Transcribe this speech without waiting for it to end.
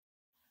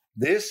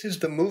This is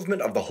the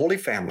movement of the Holy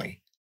Family.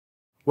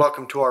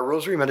 Welcome to our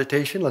Rosary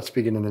Meditation. Let's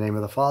begin in the name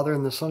of the Father,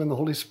 and the Son, and the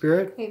Holy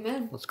Spirit.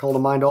 Amen. Let's call to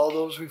mind all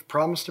those we've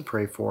promised to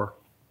pray for.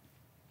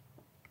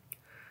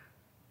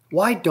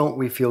 Why don't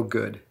we feel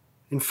good?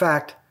 In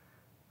fact,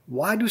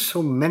 why do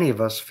so many of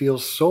us feel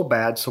so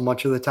bad so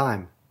much of the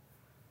time?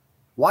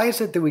 Why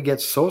is it that we get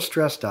so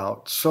stressed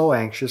out, so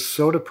anxious,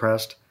 so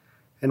depressed,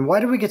 and why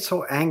do we get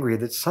so angry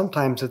that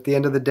sometimes at the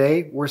end of the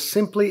day we're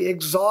simply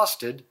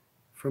exhausted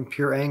from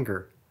pure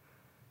anger?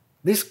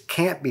 This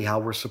can't be how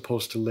we're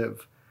supposed to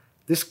live.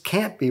 This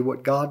can't be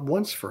what God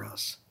wants for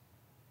us.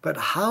 But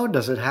how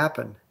does it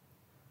happen?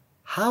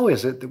 How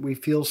is it that we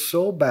feel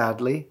so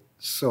badly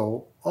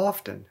so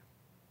often?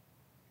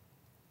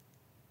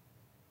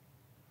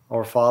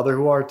 Our Father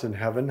who art in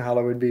heaven,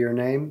 hallowed be your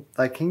name.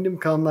 Thy kingdom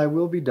come, thy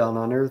will be done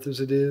on earth as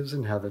it is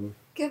in heaven.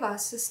 Give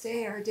us this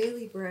day our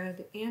daily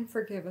bread, and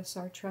forgive us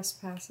our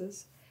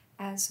trespasses,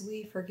 as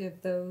we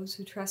forgive those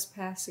who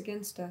trespass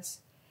against us.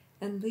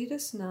 And lead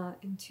us not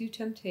into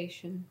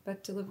temptation,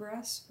 but deliver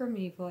us from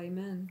evil.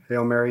 Amen.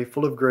 Hail Mary,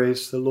 full of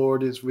grace, the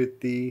Lord is with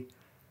thee.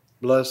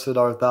 Blessed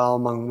art thou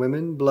among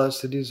women,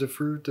 blessed is the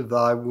fruit of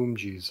thy womb,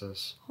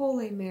 Jesus.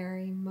 Holy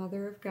Mary,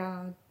 Mother of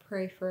God,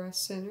 pray for us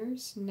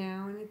sinners,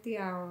 now and at the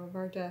hour of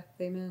our death.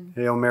 Amen.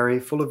 Hail Mary,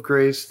 full of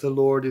grace, the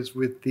Lord is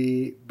with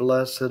thee.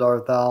 Blessed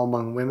art thou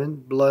among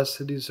women,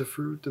 blessed is the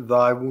fruit of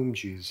thy womb,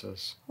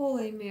 Jesus.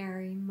 Holy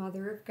Mary,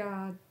 Mother of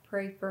God,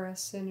 pray for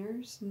us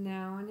sinners,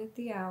 now and at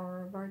the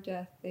hour of our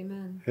death.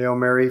 Amen. Hail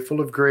Mary, full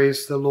of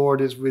grace, the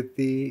Lord is with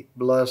thee.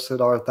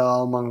 Blessed art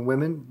thou among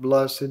women,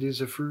 blessed is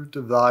the fruit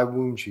of thy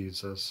womb,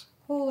 Jesus.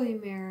 Holy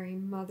Mary,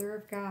 Mother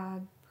of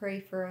God, pray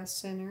for us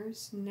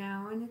sinners,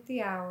 now and at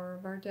the hour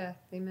of our death.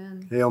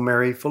 Amen. Hail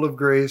Mary, full of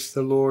grace,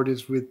 the Lord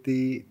is with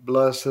thee.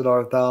 Blessed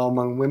art thou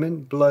among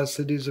women,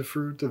 blessed is the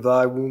fruit of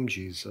thy womb,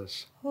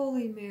 Jesus.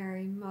 Holy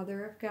Mary,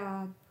 Mother of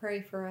God,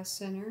 pray for us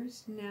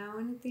sinners, now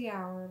and at the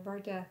hour of our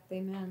death.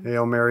 Amen.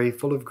 Hail Mary,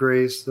 full of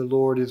grace, the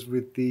Lord is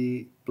with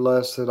thee.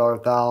 Blessed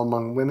art thou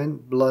among women,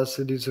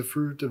 blessed is the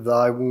fruit of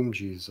thy womb,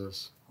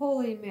 Jesus.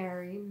 Holy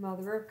Mary,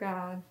 Mother of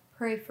God,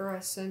 pray for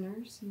us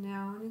sinners,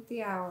 now and at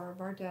the hour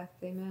of our death.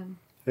 Amen.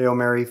 Hail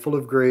Mary, full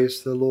of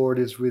grace, the Lord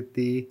is with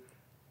thee.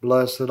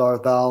 Blessed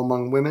art thou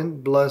among women,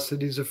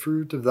 blessed is the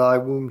fruit of thy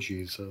womb,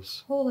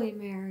 Jesus. Holy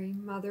Mary,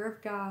 Mother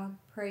of God,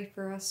 pray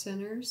for us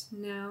sinners,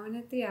 now and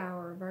at the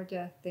hour of our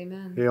death.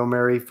 Amen. Hail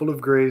Mary, full of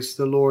grace,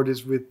 the Lord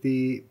is with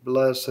thee.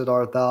 Blessed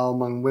art thou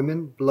among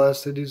women,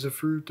 blessed is the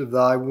fruit of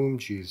thy womb,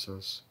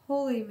 Jesus.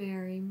 Holy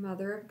Mary,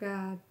 Mother of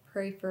God,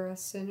 pray for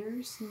us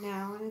sinners,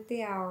 now and at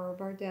the hour of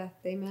our death.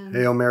 Amen.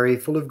 Hail Mary,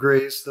 full of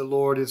grace, the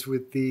Lord is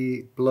with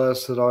thee.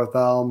 Blessed art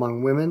thou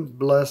among women,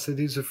 blessed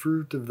is the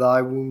fruit of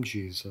thy womb,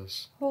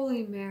 Jesus.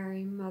 Holy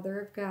Mary, Mother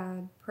of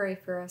God, pray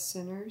for us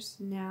sinners,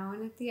 now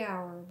and at the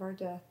hour of our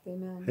death.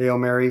 Amen. Hail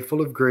Mary,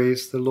 full of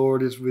grace, the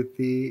Lord is with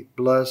thee.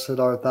 Blessed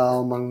art thou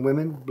among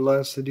women,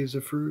 blessed is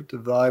the fruit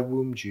of thy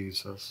womb,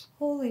 Jesus.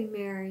 Holy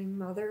Mary,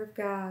 Mother of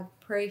God,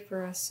 pray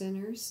for us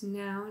sinners,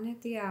 now and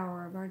at the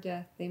hour of our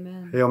death.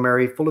 Amen. Hail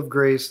Mary, full of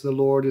grace, the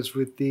Lord is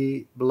with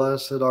thee.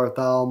 Blessed art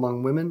thou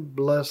among women,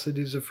 blessed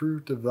is the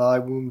fruit of thy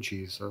womb,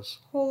 Jesus.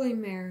 Holy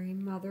Mary,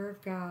 Mother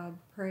of God,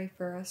 pray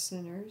for us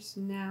sinners,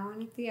 now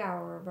and at the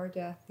hour of our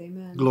death.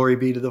 Amen. Glory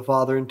be to the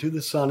Father, and to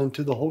the Son, and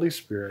to the Holy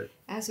Spirit.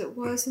 As it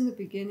was in the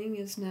beginning,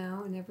 is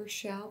now, and ever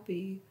shall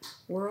be,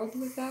 world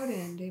without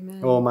end.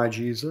 Amen. O my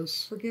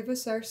Jesus, forgive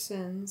us our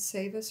sins,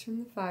 save us from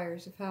the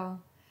fires of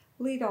hell.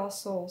 Lead all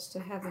souls to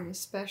heaven,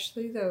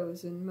 especially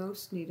those in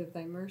most need of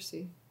thy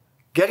mercy.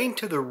 getting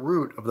to the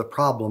root of the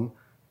problem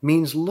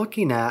means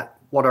looking at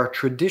what are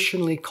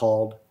traditionally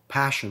called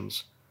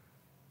passions,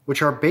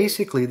 which are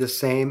basically the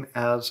same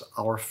as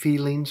our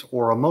feelings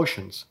or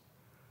emotions.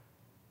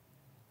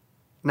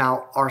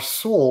 Now, our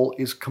soul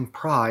is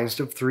comprised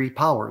of three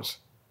powers: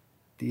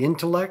 the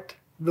intellect,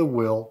 the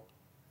will,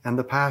 and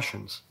the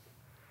passions.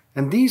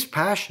 And these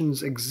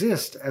passions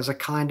exist as a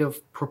kind of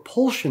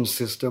propulsion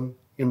system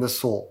in the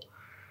soul.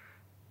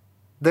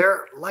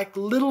 They're like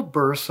little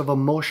bursts of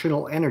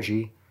emotional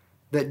energy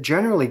that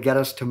generally get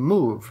us to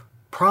move,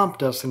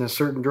 prompt us in a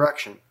certain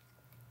direction.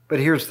 But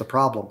here's the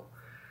problem.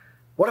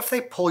 What if they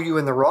pull you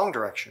in the wrong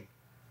direction?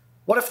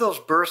 What if those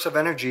bursts of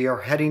energy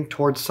are heading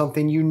towards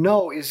something you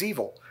know is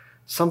evil,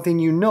 something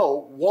you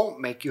know won't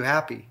make you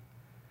happy?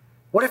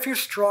 What if your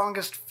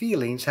strongest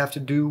feelings have to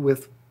do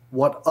with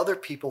what other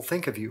people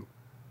think of you,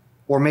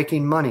 or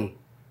making money,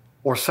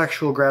 or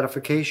sexual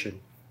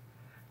gratification?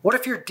 What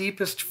if your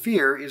deepest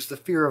fear is the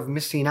fear of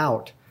missing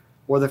out,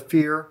 or the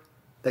fear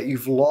that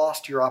you've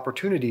lost your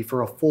opportunity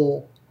for a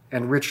full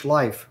and rich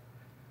life?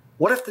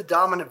 What if the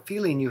dominant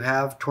feeling you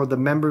have toward the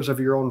members of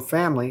your own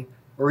family,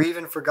 or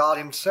even for God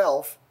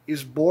Himself,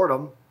 is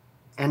boredom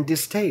and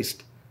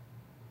distaste?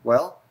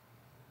 Well,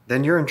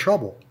 then you're in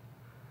trouble.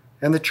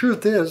 And the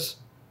truth is,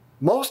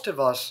 most of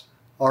us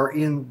are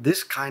in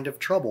this kind of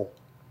trouble.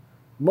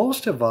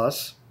 Most of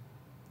us,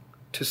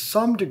 to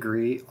some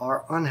degree,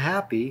 are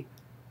unhappy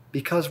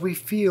because we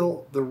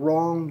feel the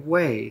wrong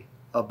way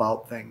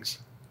about things.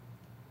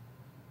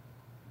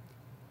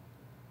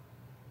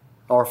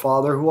 Our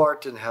Father, who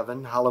art in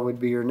heaven, hallowed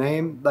be your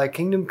name. Thy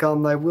kingdom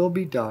come, thy will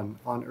be done,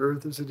 on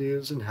earth as it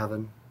is in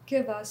heaven.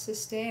 Give us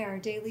this day our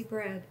daily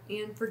bread,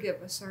 and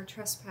forgive us our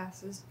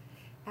trespasses,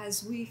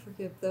 as we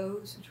forgive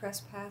those who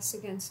trespass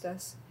against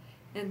us.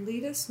 And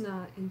lead us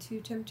not into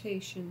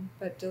temptation,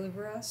 but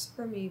deliver us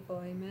from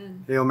evil.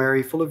 Amen. Hail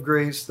Mary, full of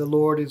grace, the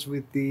Lord is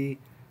with thee.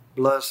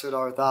 Blessed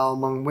art thou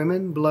among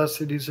women,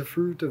 blessed is the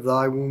fruit of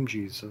thy womb,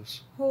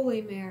 Jesus.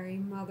 Holy Mary,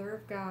 Mother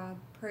of God,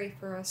 pray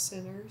for us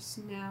sinners,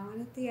 now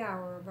and at the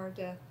hour of our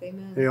death.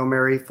 Amen. Hail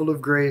Mary, full of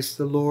grace,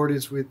 the Lord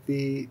is with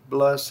thee.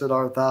 Blessed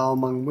art thou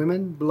among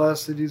women,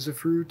 blessed is the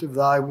fruit of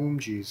thy womb,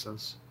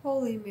 Jesus.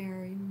 Holy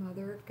Mary,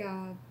 Mother of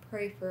God,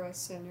 pray for us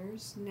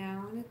sinners,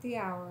 now and at the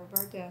hour of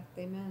our death.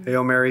 Amen.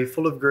 Hail Mary,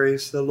 full of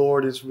grace, the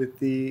Lord is with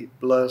thee.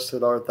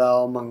 Blessed art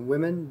thou among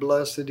women,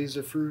 blessed is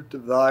the fruit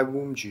of thy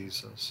womb,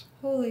 Jesus.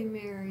 Holy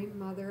Mary,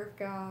 Mother of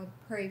God,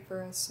 pray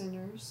for us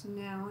sinners,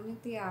 now and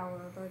at the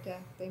hour of our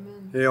death.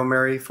 Amen. Hail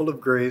Mary, full of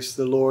grace,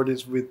 the Lord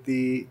is with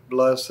thee.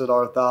 Blessed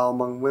art thou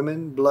among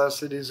women,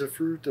 blessed is the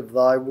fruit of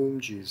thy womb,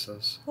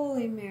 Jesus.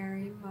 Holy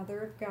Mary,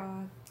 Mother of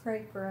God,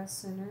 pray for us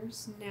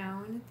sinners,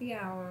 now and at the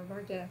hour of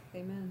our death.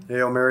 Amen.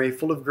 Hail Mary,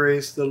 full of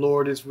grace, the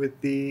Lord is with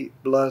thee.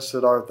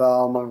 Blessed art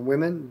thou among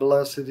women,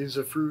 blessed is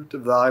the fruit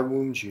of thy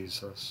womb,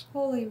 Jesus.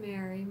 Holy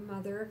Mary,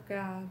 Mother of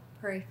God,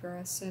 pray for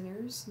us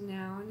sinners,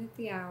 now and at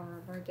the hour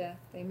of our death.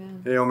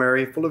 Amen. Hail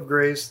Mary, full of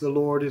grace, the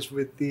Lord is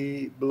with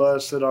thee.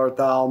 Blessed art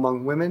thou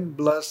among women,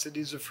 blessed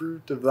is the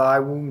fruit of thy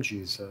womb,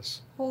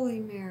 Jesus. Holy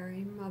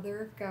Mary, Mother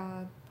of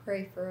God,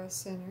 pray for us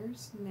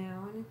sinners,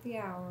 now and at the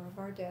hour of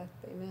our death.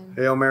 Amen.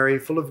 Hail Mary,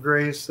 full of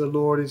grace, the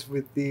Lord is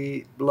with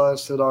thee.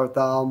 Blessed art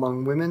thou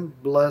among women,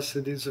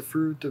 blessed is the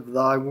fruit of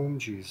thy womb,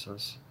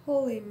 Jesus.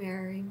 Holy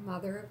Mary,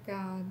 Mother of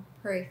God,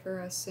 pray for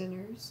us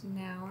sinners,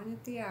 now and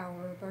at the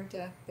hour of our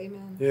death.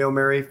 Amen. Hail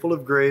Mary, full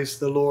of grace,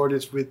 the Lord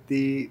is with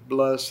thee.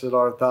 Blessed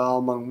art thou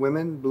among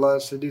women,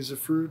 blessed is the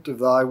fruit of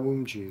thy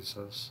womb,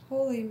 Jesus.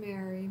 Holy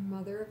Mary,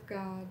 Mother of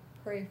God,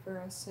 pray for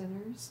us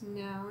sinners,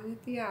 now and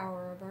at the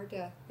hour of our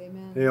death.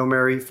 Amen. Hail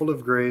Mary, full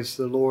of grace,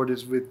 the Lord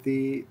is with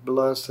thee.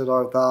 Blessed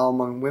art thou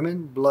among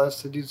women,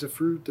 blessed is the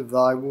fruit of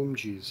thy womb,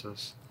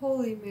 Jesus.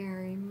 Holy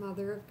Mary,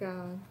 Mother of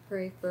God,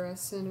 pray for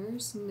us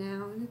sinners,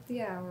 now and at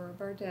the hour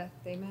of our death.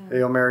 Amen.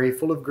 Hail Mary,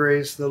 full of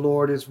grace, the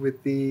Lord is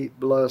with thee.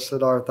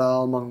 Blessed art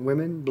thou among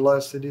women,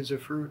 blessed is the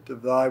fruit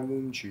of thy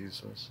womb,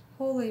 Jesus.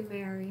 Holy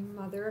Mary,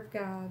 Mother of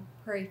God,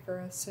 pray for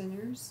us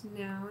sinners,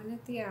 now and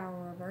at the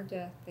hour of our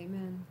death.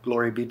 Amen.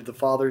 Glory be to the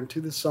Father, and to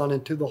the Son,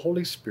 and to the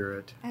Holy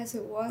Spirit. As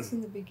it was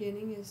in the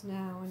beginning, is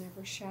now, and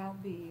ever shall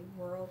be,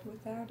 world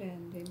without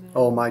end. Amen.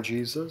 O my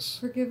Jesus,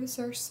 forgive us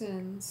our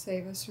sins,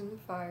 save us from the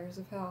fires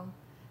of hell.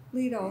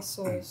 Lead all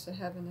souls to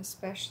heaven,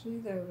 especially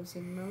those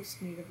in most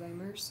need of thy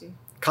mercy.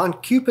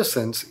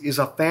 concupiscence is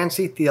a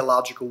fancy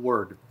theological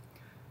word.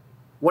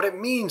 What it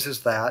means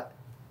is that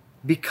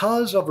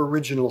because of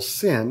original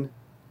sin,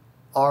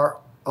 our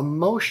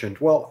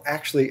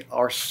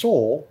our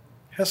soul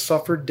has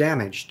suffered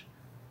damage,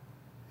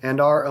 and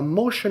our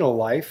emotional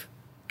life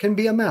can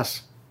be a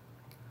mess.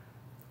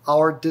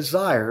 Our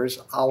desires,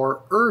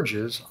 our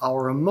urges,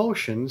 our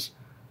emotions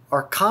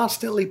are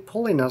constantly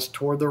pulling us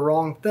toward the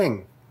wrong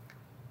thing.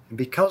 And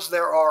because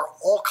there are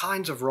all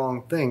kinds of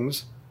wrong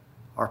things,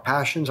 our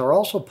passions are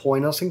also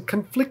pulling us in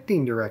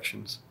conflicting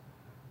directions.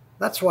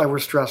 That's why we're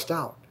stressed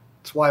out.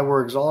 That's why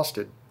we're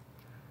exhausted.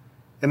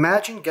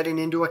 Imagine getting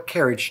into a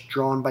carriage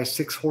drawn by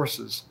 6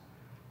 horses.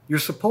 You're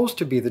supposed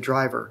to be the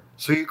driver,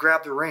 so you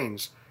grab the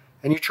reins,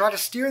 and you try to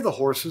steer the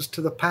horses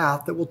to the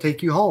path that will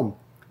take you home.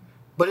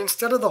 But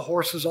instead of the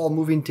horses all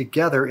moving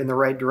together in the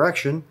right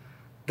direction,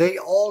 they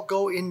all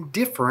go in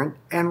different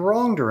and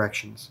wrong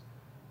directions.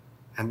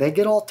 And they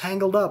get all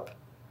tangled up,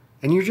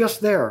 and you're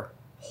just there,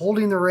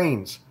 holding the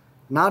reins,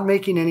 not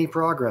making any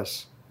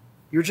progress.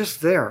 You're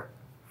just there,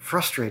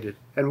 frustrated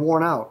and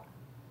worn out.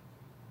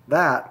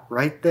 That,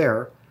 right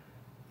there,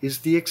 is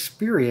the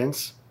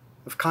experience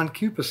of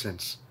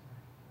concupiscence,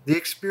 the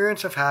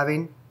experience of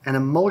having an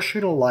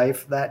emotional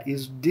life that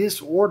is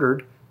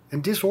disordered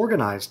and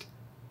disorganized.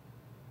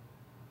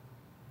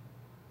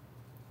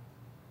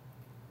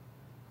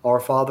 Our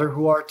Father,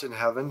 who art in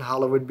heaven,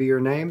 hallowed be your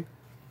name.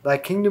 Thy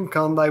kingdom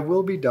come, thy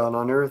will be done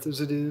on earth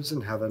as it is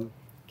in heaven.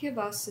 Give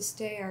us this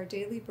day our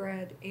daily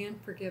bread, and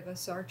forgive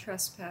us our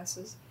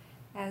trespasses,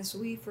 as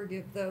we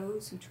forgive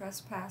those who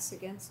trespass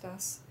against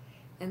us.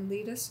 And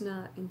lead us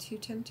not into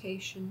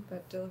temptation,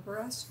 but deliver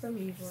us from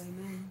evil.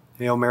 Amen.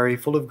 Hail Mary,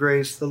 full of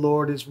grace, the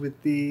Lord is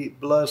with thee.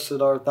 Blessed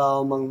art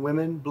thou among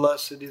women,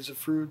 blessed is the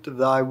fruit of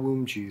thy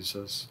womb,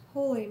 Jesus.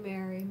 Holy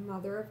Mary,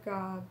 Mother of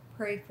God,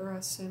 pray for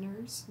us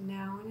sinners,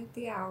 now and at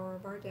the hour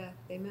of our death.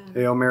 Amen.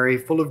 Hail Mary,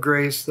 full of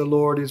grace, the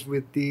Lord is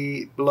with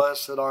thee.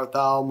 Blessed art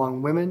thou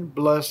among women,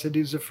 blessed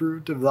is the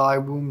fruit of thy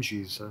womb,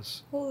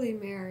 Jesus. Holy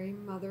Mary,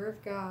 Mother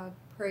of God,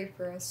 pray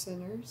for us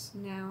sinners,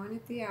 now and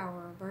at the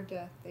hour of our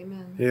death.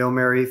 Amen. Hail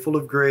Mary, full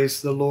of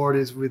grace, the Lord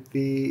is with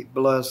thee.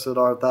 Blessed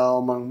art thou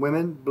among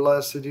women, blessed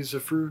blessed is the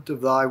fruit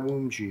of thy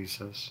womb,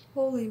 Jesus.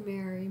 Holy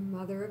Mary,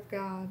 Mother of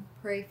God,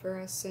 pray for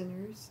us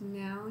sinners,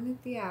 now and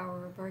at the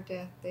hour of our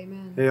death.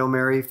 Amen. Hail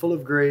Mary, full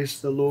of grace,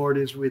 the Lord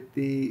is with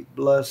thee.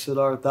 Blessed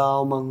art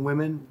thou among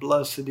women,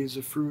 blessed is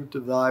the fruit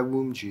of thy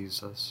womb,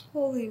 Jesus.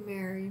 Holy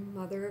Mary,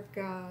 Mother of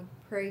God,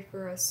 pray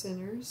for us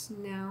sinners,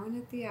 now and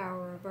at the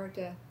hour of our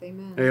death.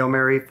 Amen. Hail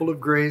Mary, full of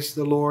grace,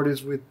 the Lord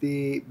is with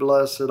thee.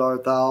 Blessed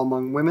art thou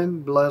among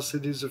women,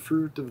 blessed is the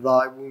fruit of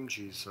thy womb,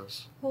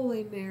 Jesus.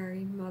 Holy Mary,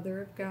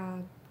 Mother of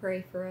God,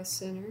 pray for us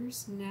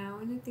sinners, now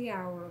and at the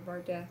hour of our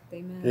death.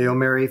 Amen. Hail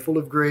Mary, full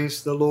of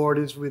grace, the Lord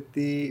is with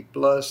thee.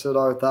 Blessed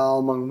art thou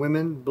among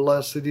women,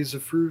 blessed is the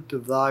fruit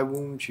of thy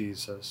womb,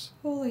 Jesus.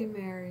 Holy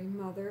Mary,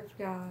 Mother of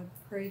God,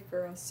 pray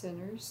for us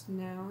sinners,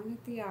 now and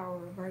at the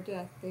hour of our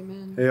death.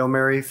 Amen. Hail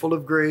Mary, full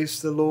of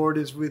grace, the Lord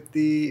is with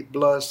thee.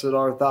 Blessed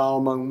art thou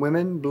among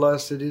women,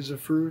 blessed is the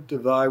fruit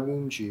of thy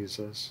womb,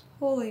 Jesus.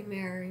 Holy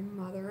Mary,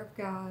 Mother of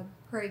God,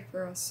 pray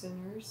for us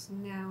sinners,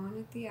 now and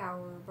at the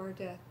hour of our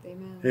death.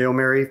 Amen. Hail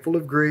Mary, full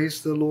of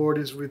grace, the Lord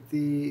is with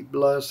thee.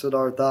 Blessed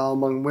art thou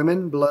among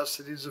women,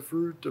 blessed is the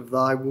fruit of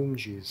thy womb,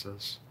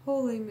 Jesus.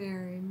 Holy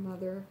Mary,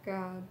 Mother of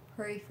God,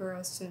 pray for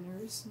us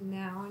sinners,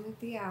 now and at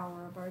the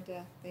hour of our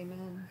death.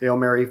 Amen. Hail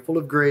Mary, full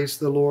of grace,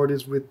 the Lord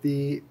is with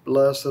thee.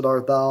 Blessed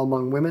art thou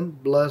among women,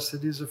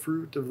 blessed is the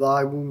fruit of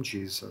thy womb,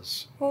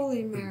 Jesus.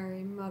 Holy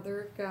Mary,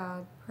 Mother of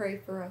God, pray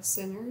for us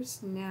sinners,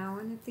 now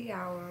and at the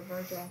hour of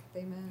our death.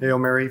 Amen. Hail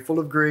Mary, full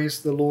of grace,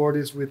 the Lord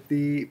is with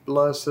thee.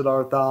 Blessed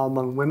art thou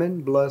among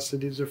women,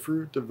 blessed is the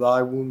fruit of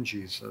thy womb,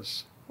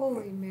 Jesus.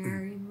 Holy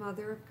Mary,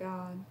 Mother of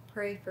God,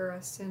 pray for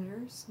us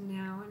sinners,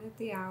 now and at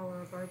the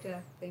hour of our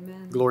death.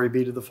 Amen. Glory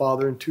be to the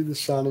Father, and to the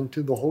Son, and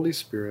to the Holy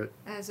Spirit.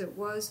 As it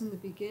was in the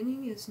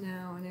beginning, is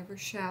now, and ever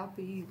shall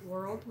be,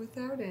 world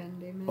without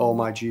end. Amen. O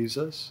my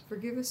Jesus,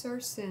 forgive us our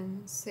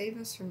sins, save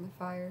us from the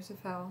fires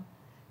of hell.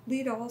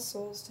 Lead all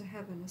souls to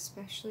heaven,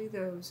 especially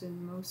those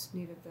in most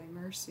need of thy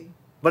mercy.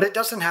 but it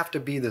doesn't have to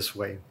be this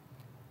way.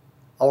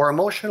 Our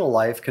emotional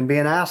life can be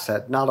an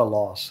asset, not a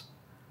loss.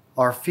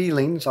 Our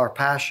feelings, our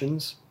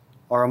passions,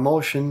 our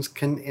emotions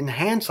can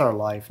enhance our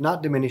life,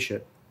 not diminish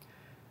it.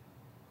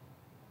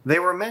 They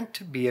were meant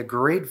to be a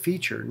great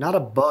feature, not a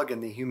bug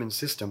in the human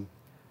system.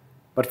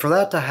 But for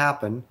that to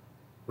happen,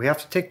 we have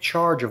to take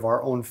charge of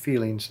our own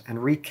feelings and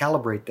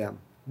recalibrate them,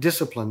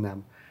 discipline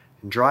them,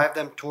 and drive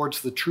them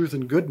towards the truth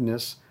and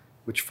goodness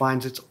which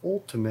finds its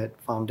ultimate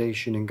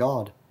foundation in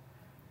God.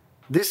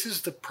 This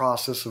is the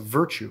process of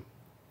virtue,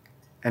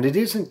 and it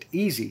isn't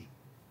easy,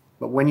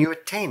 but when you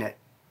attain it,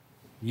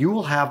 you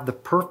will have the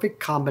perfect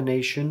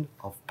combination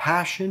of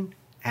passion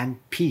and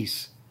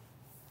peace.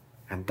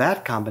 And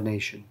that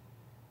combination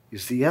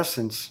is the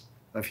essence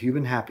of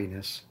human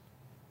happiness.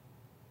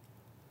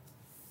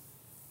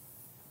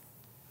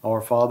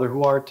 Our Father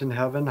who art in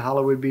heaven,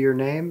 hallowed be your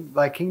name.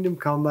 Thy kingdom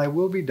come, thy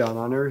will be done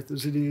on earth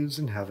as it is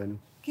in heaven.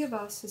 Give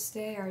us this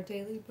day our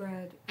daily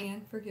bread,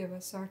 and forgive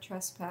us our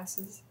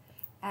trespasses,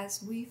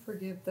 as we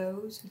forgive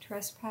those who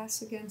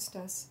trespass against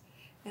us.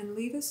 And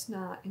lead us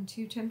not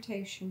into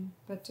temptation,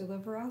 but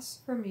deliver us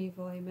from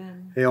evil.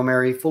 Amen. Hail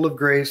Mary, full of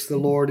grace, the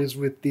Lord is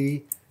with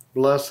thee.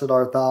 Blessed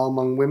art thou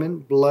among women,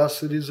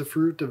 blessed is the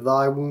fruit of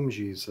thy womb,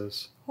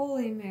 Jesus.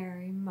 Holy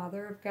Mary,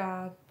 Mother of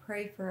God,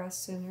 pray for us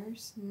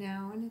sinners,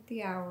 now and at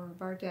the hour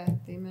of our death.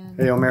 Amen.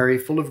 Hail Mary,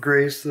 full of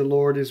grace, the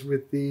Lord is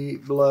with thee.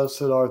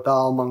 Blessed art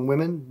thou among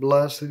women,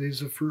 blessed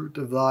is the fruit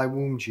of thy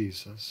womb,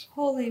 Jesus.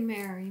 Holy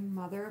Mary,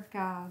 Mother of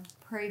God,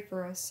 pray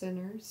for us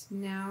sinners,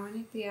 now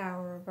and at the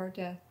hour of our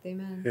death.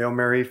 Amen. Hail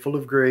Mary, full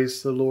of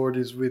grace, the Lord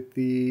is with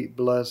thee.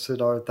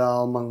 Blessed art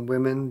thou among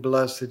women,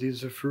 blessed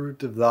is the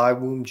fruit of thy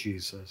womb,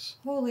 Jesus.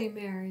 Holy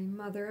Mary,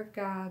 Mother of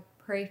God,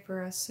 pray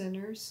for us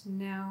sinners,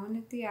 now and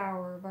at the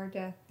hour of our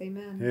death.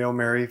 Amen. Hail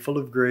Mary, full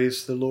of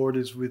grace, the Lord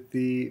is with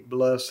thee.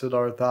 Blessed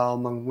art thou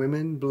among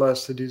women,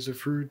 blessed is the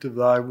fruit of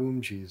thy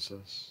womb,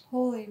 Jesus.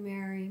 Holy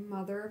Mary,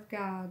 Mother of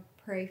God,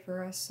 pray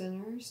for us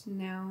sinners,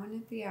 now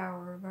and at the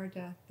hour of our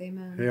death.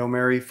 Amen. Hail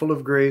Mary, full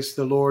of grace,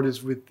 the Lord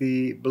is with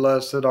thee.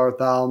 Blessed art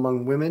thou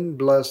among women,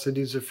 blessed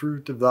is the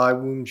fruit of thy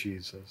womb,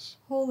 Jesus.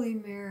 Holy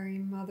Mary,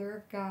 Mother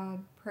of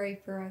God, pray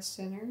for us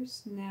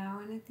sinners, now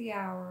and at the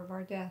hour of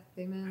our death.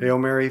 Amen. Hail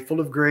Mary, full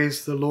of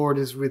grace, the Lord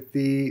is with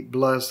thee.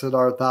 Blessed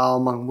art thou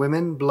among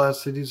women,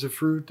 blessed is the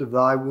fruit of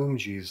thy womb,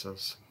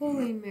 Jesus.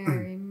 Holy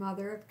Mary,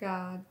 Mother of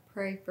God,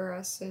 pray for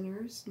us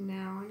sinners,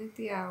 now and at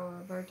the hour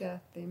of our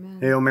death. Amen.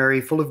 Hail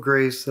Mary, full of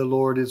grace, the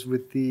Lord is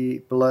with thee.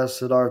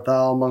 Blessed art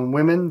thou among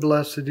women,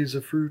 blessed is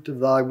the fruit of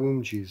thy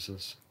womb,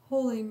 Jesus.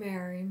 Holy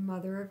Mary,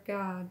 Mother of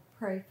God,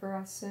 pray for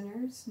us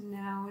sinners,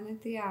 now and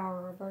at the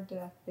hour of our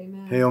death.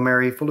 Amen. Hail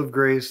Mary, full of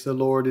grace, the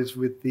Lord is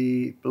with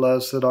thee.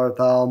 Blessed art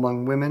thou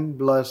among women,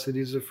 blessed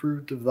is the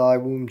fruit of thy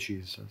womb,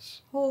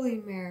 Jesus.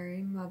 Holy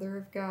Mary, Mother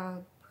of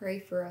God, pray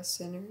for us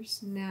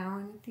sinners, now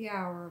and at the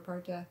hour of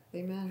our death.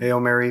 Amen. Hail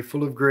Mary,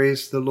 full of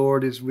grace, the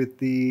Lord is with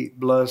thee.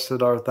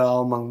 Blessed art thou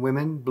among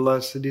women.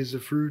 Blessed is the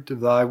fruit of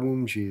thy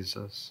womb,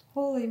 Jesus.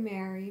 Holy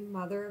Mary,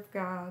 Mother of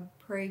God,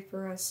 pray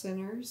for us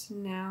sinners,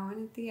 now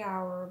and at the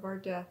hour of our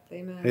death.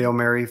 Amen. Hail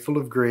Mary, full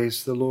of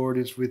grace, the Lord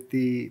is with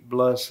thee.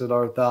 Blessed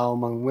art thou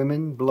among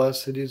women.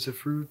 Blessed is the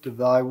fruit of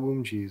thy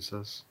womb,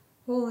 Jesus.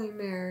 Holy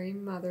Mary,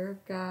 Mother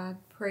of God,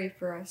 pray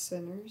for us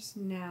sinners,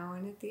 now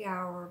and at the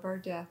hour of our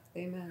death.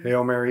 Amen.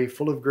 Hail Mary,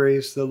 full of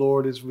grace, the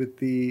Lord is with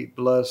thee.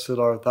 Blessed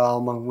art thou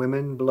among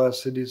women.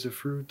 Blessed is the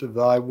fruit of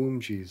thy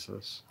womb,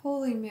 Jesus.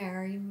 Holy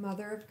Mary,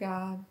 Mother of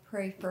God,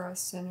 pray for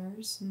us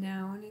sinners,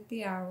 now and at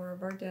the hour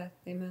of our death.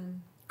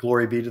 Amen.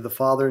 Glory be to the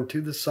Father, and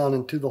to the Son,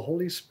 and to the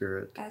Holy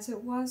Spirit. As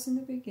it was in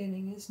the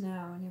beginning, is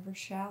now, and ever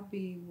shall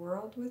be,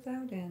 world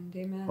without end.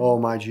 Amen. O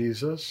my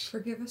Jesus,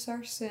 forgive us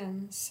our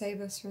sins, save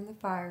us from the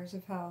fires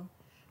of hell.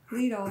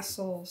 Lead all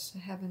souls to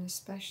heaven,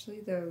 especially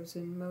those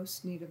in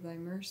most need of thy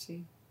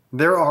mercy.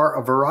 there are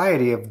a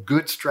variety of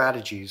good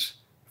strategies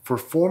for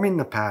forming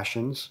the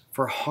passions,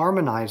 for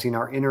harmonizing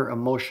our inner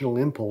emotional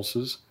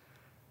impulses,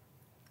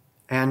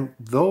 and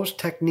those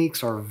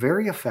techniques are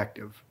very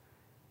effective.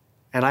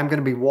 And I'm going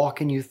to be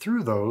walking you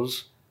through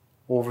those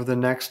over the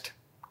next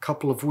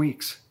couple of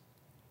weeks.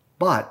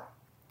 But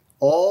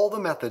all the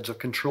methods of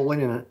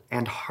controlling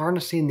and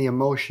harnessing the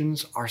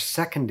emotions are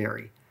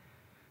secondary.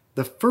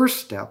 The first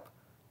step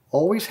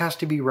always has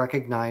to be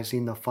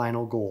recognizing the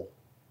final goal: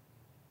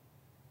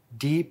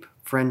 deep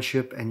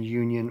friendship and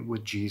union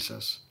with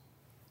Jesus.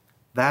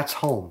 That's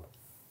home.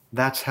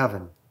 That's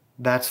heaven.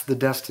 That's the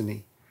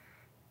destiny.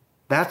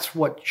 That's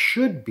what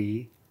should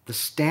be the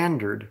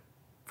standard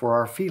for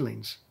our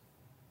feelings.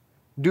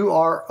 Do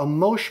our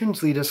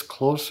emotions lead us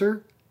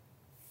closer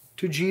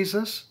to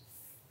Jesus?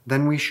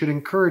 Then we should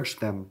encourage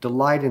them,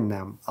 delight in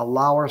them,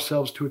 allow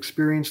ourselves to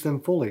experience them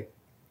fully.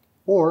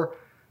 Or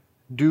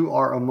do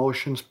our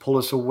emotions pull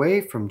us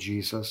away from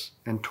Jesus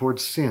and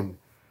towards sin,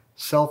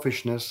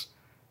 selfishness,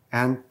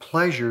 and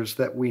pleasures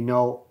that we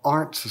know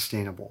aren't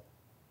sustainable?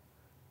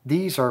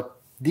 These are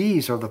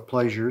the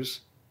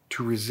pleasures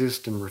to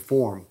resist and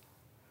reform.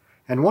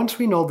 And once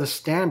we know the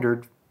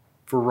standard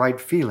for right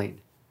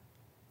feeling,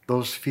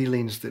 those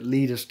feelings that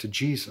lead us to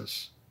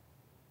Jesus,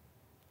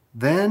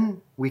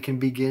 then we can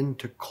begin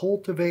to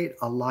cultivate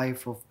a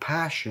life of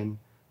passion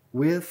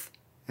with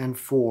and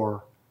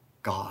for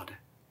God.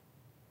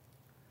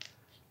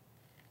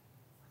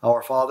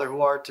 Our Father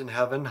who art in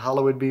heaven,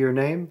 hallowed be your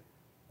name.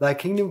 Thy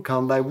kingdom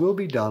come, thy will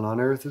be done on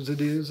earth as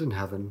it is in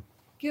heaven.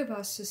 Give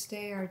us this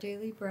day our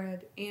daily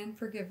bread, and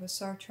forgive us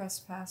our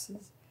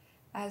trespasses,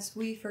 as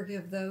we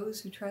forgive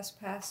those who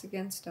trespass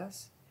against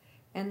us.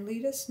 And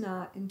lead us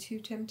not into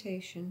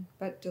temptation,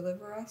 but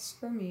deliver us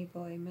from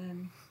evil.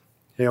 Amen.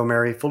 Hail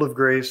Mary, full of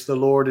grace, the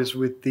Lord is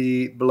with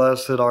thee.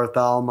 Blessed art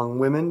thou among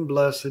women.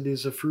 Blessed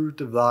is the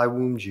fruit of thy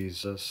womb,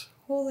 Jesus.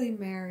 Holy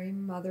Mary,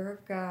 Mother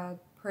of God,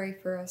 pray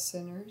for us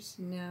sinners,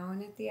 now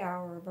and at the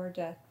hour of our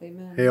death.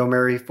 Amen. Hail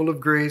Mary, full of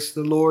grace,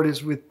 the Lord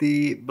is with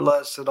thee.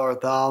 Blessed art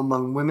thou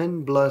among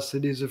women.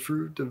 Blessed is the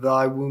fruit of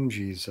thy womb,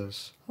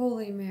 Jesus.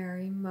 Holy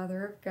Mary,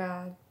 Mother of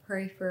God,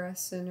 pray for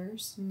us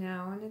sinners,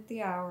 now and at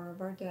the hour of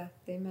our death.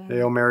 Amen.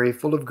 Hail Mary,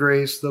 full of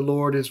grace, the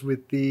Lord is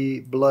with thee.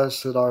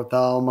 Blessed art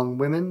thou among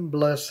women.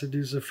 Blessed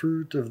is the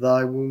fruit of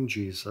thy womb,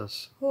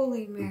 Jesus.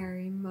 Holy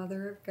Mary,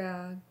 Mother of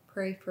God,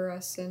 pray for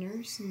us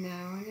sinners,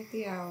 now and at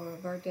the hour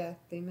of our death.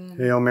 Amen.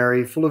 Hail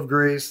Mary, full of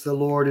grace, the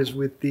Lord is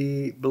with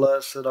thee.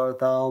 Blessed art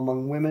thou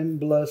among women.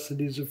 Blessed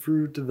is the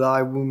fruit of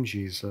thy womb,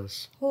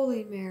 Jesus.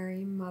 Holy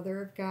Mary,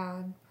 Mother of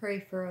God,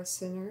 pray for us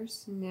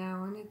sinners,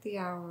 now and at the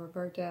hour of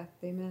our death.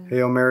 Amen.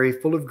 Hail Mary,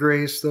 full of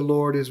grace, the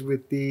Lord is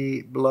with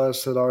thee.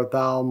 Blessed art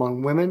thou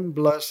among women.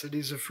 Blessed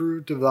is the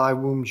fruit of thy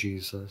womb,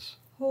 Jesus.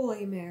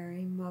 Holy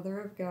Mary,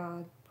 Mother of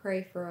God,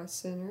 pray for us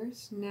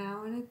sinners,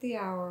 now and at the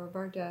hour of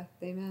our death.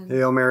 Amen.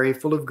 Hail Mary,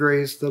 full of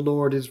grace, the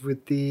Lord is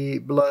with thee.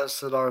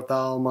 Blessed art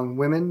thou among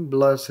women.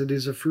 Blessed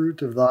is the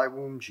fruit of thy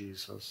womb,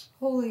 Jesus.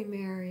 Holy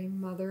Mary,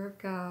 Mother of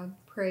God,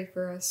 pray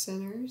for us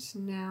sinners,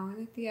 now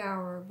and at the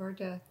hour of our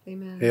death.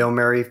 Amen. Hail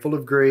Mary, full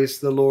of grace,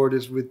 the Lord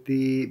is with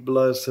thee.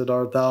 Blessed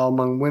art thou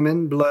among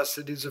women.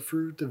 Blessed is the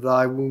fruit of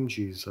thy womb,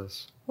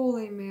 Jesus.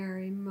 Holy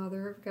Mary,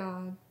 Mother of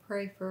God,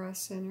 pray for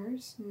us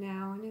sinners,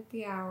 now and at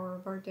the hour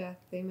of our death.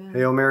 Amen.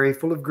 Hail Mary,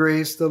 full of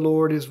grace, the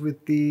Lord is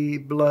with thee.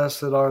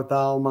 Blessed art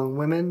thou among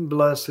women.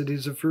 Blessed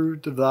is the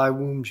fruit of thy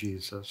womb,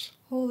 Jesus.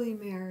 Holy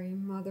Mary,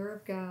 Mother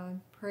of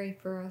God, pray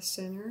for us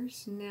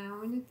sinners,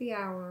 now and at the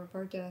hour of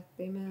our death.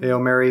 Amen.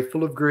 Hail Mary,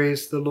 full of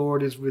grace, the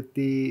Lord is with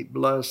thee.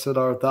 Blessed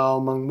art thou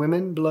among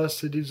women.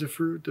 Blessed is the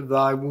fruit of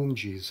thy womb,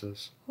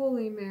 Jesus.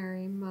 Holy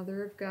Mary,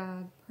 Mother of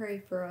God,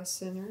 pray for us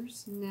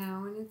sinners,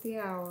 now and at the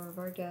hour of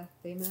our death.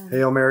 Amen.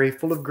 Hail Mary,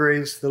 full of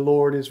grace, the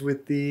Lord is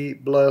with thee.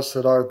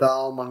 Blessed art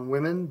thou among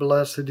women.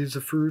 Blessed is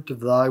the fruit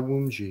of thy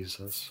womb,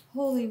 Jesus.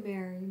 Holy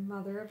Mary,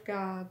 Mother of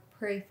God,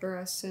 pray for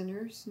us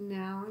sinners,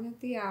 now and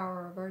at the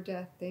hour of our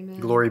death. Amen.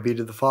 Glory be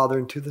to the Father,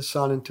 and to the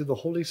Son, and to the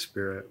Holy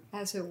Spirit.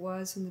 As it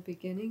was in the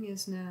beginning,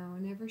 is now,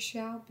 and ever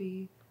shall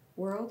be,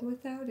 world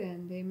without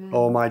end. Amen.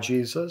 O my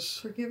Jesus,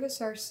 Forgive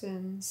us our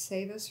sins,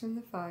 save us from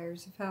the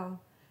fires of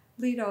hell.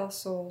 Lead all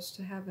souls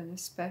to heaven,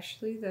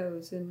 especially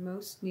those in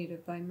most need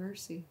of thy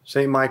mercy.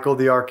 Saint Michael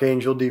the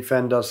Archangel,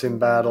 defend us in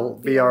battle.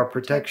 Be our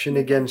protection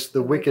against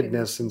the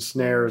wickedness and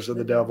snares of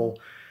the devil.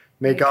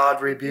 May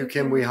God rebuke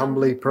him, we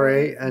humbly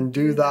pray. And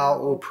do thou,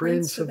 O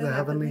Prince of the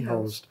heavenly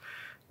host,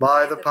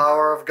 by the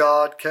power of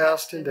God,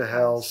 cast into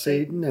hell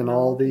Satan and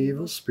all the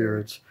evil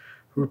spirits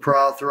who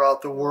prowl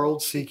throughout the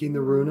world seeking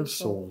the ruin of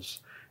souls.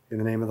 In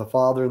the name of the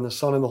Father, and the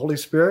Son, and the Holy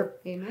Spirit.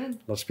 Amen.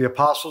 Let's be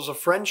apostles of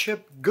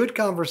friendship, good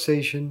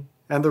conversation,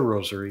 and the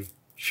rosary.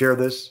 Share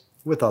this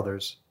with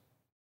others.